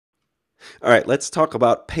All right, let's talk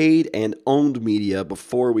about paid and owned media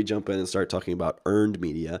before we jump in and start talking about earned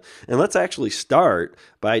media. And let's actually start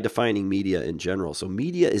by defining media in general. So,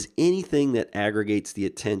 media is anything that aggregates the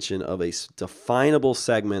attention of a definable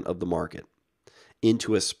segment of the market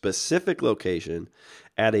into a specific location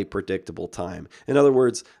at a predictable time. In other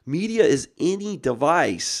words, media is any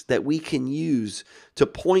device that we can use to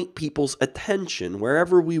point people's attention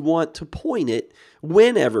wherever we want to point it,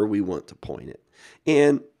 whenever we want to point it.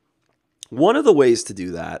 And one of the ways to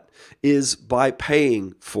do that is by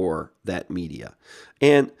paying for that media.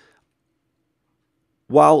 And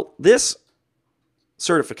while this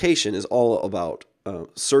certification is all about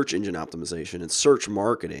search engine optimization and search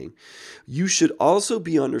marketing, you should also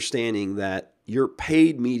be understanding that your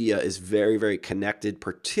paid media is very, very connected,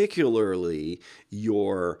 particularly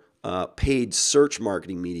your paid search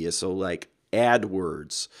marketing media. So like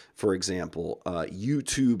AdWords, for example,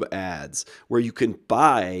 YouTube ads, where you can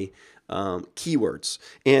buy keywords.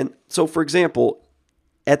 And so, for example,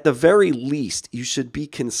 at the very least, you should be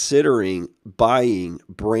considering buying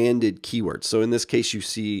branded keywords. So in this case, you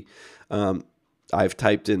see I've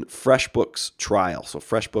typed in FreshBooks trial. So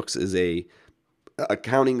FreshBooks is a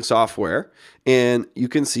accounting software, and you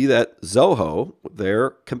can see that Zoho, their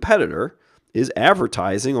competitor, is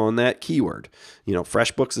advertising on that keyword. You know,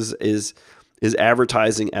 FreshBooks is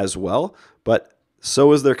advertising as well, but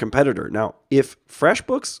so is their competitor. Now, if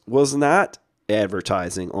FreshBooks was not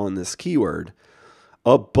advertising on this keyword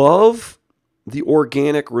above the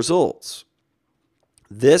organic results,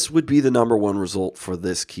 this would be the number one result for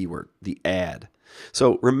this keyword, the ad.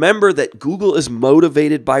 So remember that Google is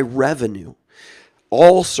motivated by revenue.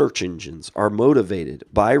 All search engines are motivated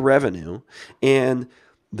by revenue, and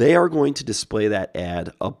they are going to display that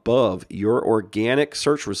ad above your organic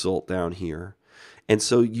search result down here. And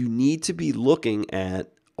so you need to be looking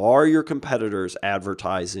at, are your competitors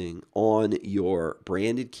advertising on your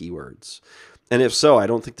branded keywords? And if so, I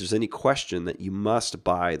don't think there's any question that you must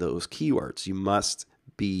buy those keywords. You must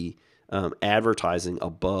be advertising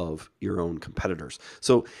above your own competitors.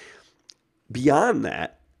 So beyond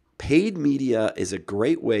that, paid media is a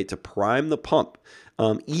great way to prime the pump.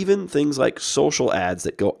 Even things like social ads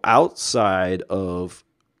that go outside of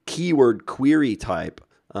keyword query type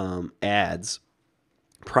ads,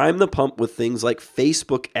 prime the pump with things like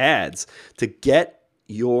Facebook ads to get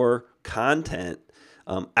your content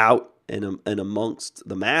out and amongst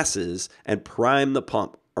the masses and prime the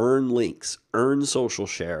pump. Earn links, earn social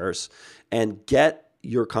shares, and get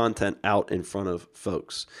your content out in front of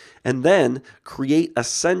folks. And then create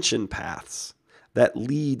ascension paths that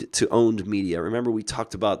lead to owned media. Remember, we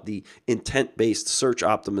talked about the intent-based search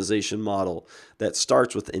optimization model that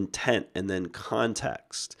starts with intent and then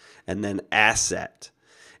context and then asset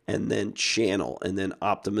and then channel and then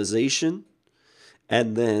optimization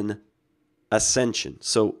and then ascension.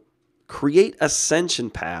 So create ascension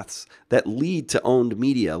paths that lead to owned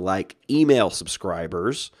media like email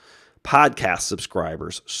subscribers, podcast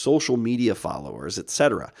subscribers, social media followers,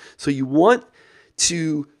 etc. So you want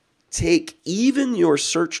to take even your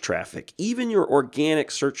search traffic, even your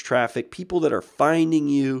organic search traffic, people that are finding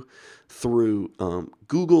you through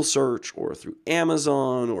Google search or through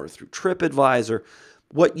Amazon or through TripAdvisor.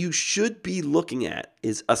 What you should be looking at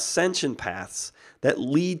is ascension paths that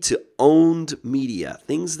lead to owned media,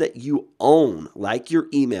 things that you own, like your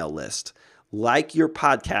email list, like your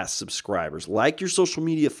podcast subscribers, like your social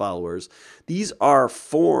media followers. These are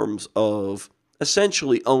forms of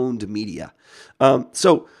essentially owned media.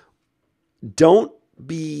 So don't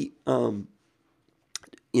be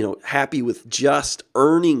happy with just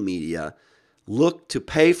earning media. Look to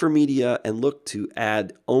pay for media and look to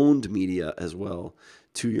add owned media as well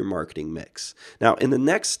to your marketing mix. Now, in the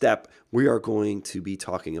next step, we are going to be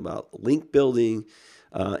talking about link building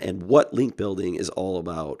and what link building is all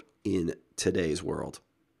about in today's world.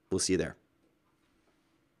 We'll see you there.